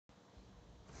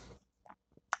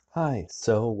Hi,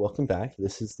 so welcome back.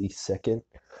 This is the second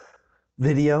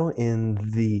video in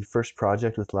the first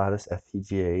project with Lattice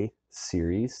FPGA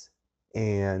series.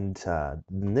 And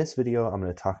in this video, I'm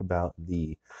going to talk about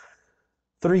the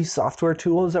three software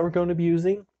tools that we're going to be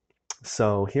using.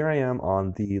 So here I am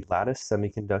on the Lattice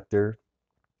Semiconductor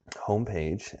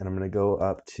homepage, and I'm going to go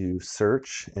up to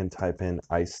search and type in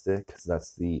Icestick, because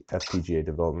that's the FPGA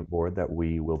development board that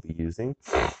we will be using.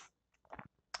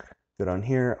 Go down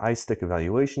here, Icestick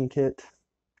Evaluation Kit.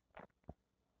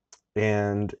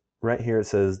 And right here it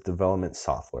says development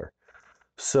software.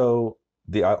 So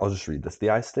I'll just read this. The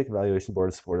Icestick evaluation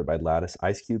board is supported by Lattice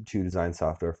IceCube 2 design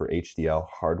software for HDL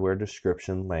hardware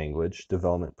description language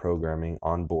development programming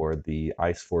on board the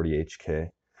ICE40HK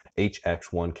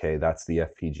HX1K. That's the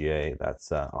FPGA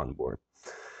that's on board.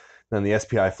 Then the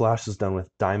SPI flash is done with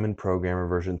Diamond Programmer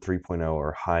version 3.0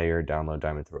 or higher. Download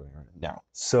Diamond Programmer now.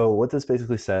 So what this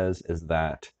basically says is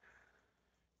that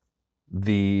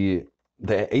the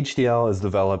HDL is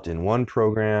developed in one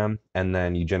program, and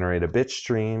then you generate a bit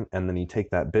stream, and then you take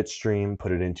that bit stream,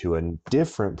 put it into a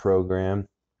different program,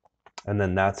 and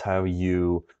then that's how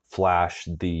you flash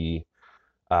the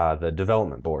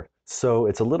development board. So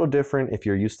it's a little different if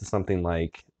you're used to something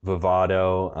like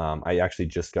Vivado. I actually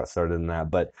just got started in that,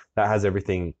 but that has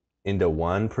everything into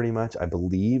one pretty much, I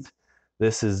believe.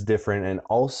 This is different. And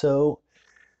also,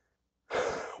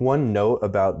 one note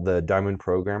about the Diamond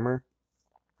Programmer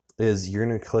is you're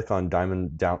going to click on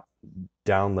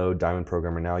download Diamond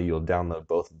Programmer now. You'll download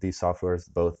both of these softwares,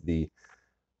 both the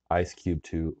IceCube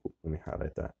 2, let me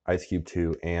highlight that, IceCube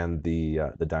 2 and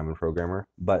the Diamond Programmer.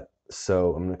 But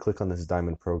so I'm going to click on this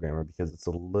Diamond Programmer because it's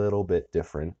a little bit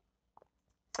different.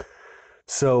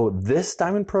 So this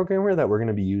Diamond Programmer that we're going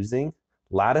to be using,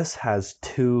 Lattice has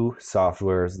two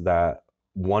softwares that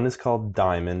one is called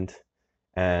Diamond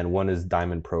and one is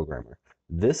Diamond Programmer.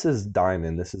 This is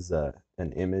Diamond. This is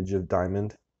an image of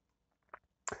Diamond.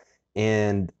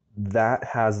 And that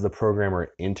has the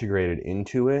programmer integrated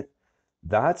into it.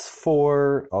 That's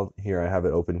for, here I have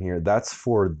it open here. That's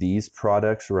for these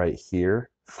products right here.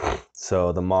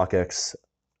 So the Mach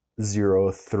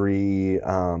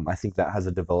X03, I think that has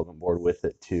a development board with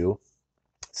it too.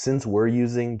 Since we're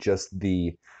using just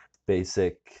the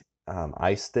basic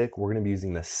Icestick, we're going to be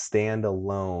using the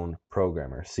standalone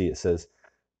programmer. See, it says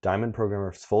Diamond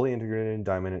Programmer is fully integrated in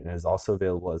Diamond and is also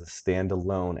available as a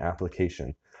standalone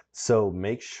application. So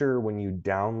make sure when you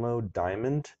download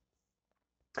Diamond,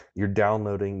 you're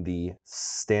downloading the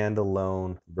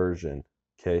standalone version.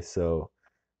 Okay, so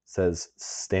it says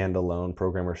standalone,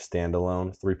 Programmer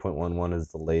standalone. 3.11 is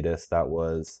the latest. That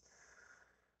was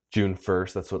June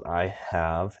 1st. That's what I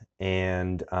have.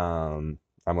 And I'm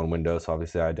on Windows, so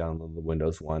obviously I downloaded the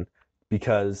Windows one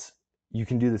because you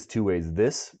can do this two ways.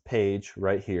 This page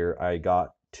right here I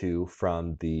got to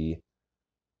from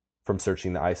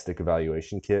searching the Icestick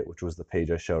evaluation kit, which was the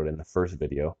page I showed in the first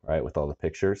video, right, with all the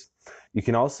pictures. You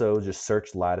can also just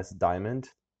search Lattice Diamond.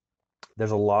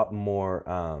 There's a lot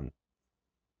more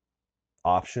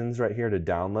options right here to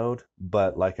download,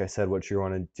 but like I said, what you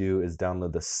want to do is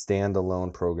download the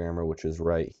standalone programmer, which is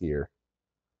right here.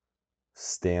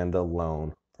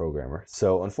 Standalone programmer.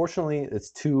 So unfortunately,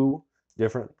 it's two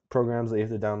different programs that you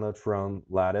have to download from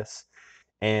Lattice,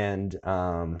 and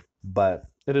but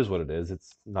it is what it is.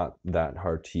 It's not that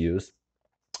hard to use.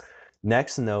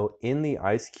 Next note, in the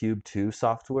IceCube 2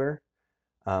 software,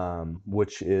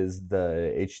 which is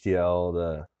the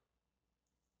HDL,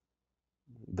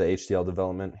 the HDL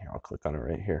development, here, I'll click on it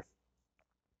right here.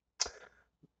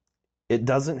 It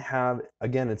doesn't have,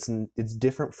 again, it's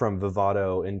different from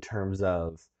Vivado in terms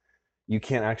of you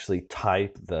can't actually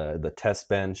type the test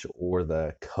bench or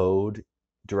the code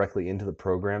directly into the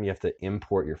program. You have to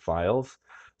import your files.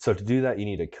 So to do that, you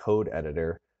need a code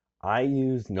editor. I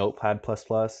use Notepad++.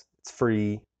 It's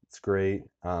free. It's great.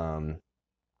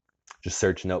 Just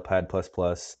search Notepad++,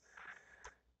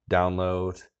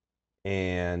 download,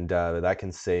 and that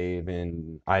can save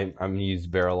in, I'm going to use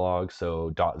Verilog,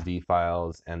 so .v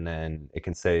files, and then it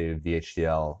can save the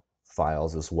HDL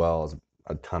files as well as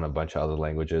a bunch of other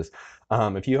languages.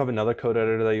 If you have another code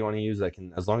editor that you want to use, that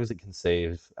can, as long as it can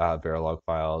save Verilog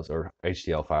files or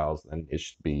HDL files, then it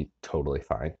should be totally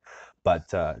fine.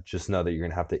 But just know that you're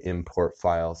going to have to import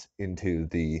files into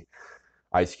the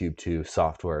IceCube 2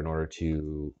 software in order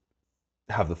to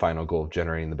have the final goal of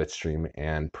generating the bit stream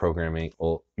and programming.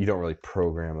 Well, you don't really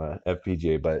program a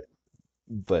FPGA,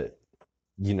 but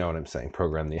you know what I'm saying,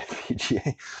 program the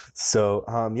FPGA. So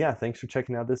yeah, thanks for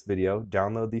checking out this video.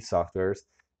 Download these softwares,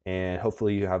 and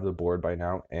hopefully you have the board by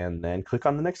now, and then click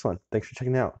on the next one. Thanks for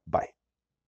checking it out. Bye.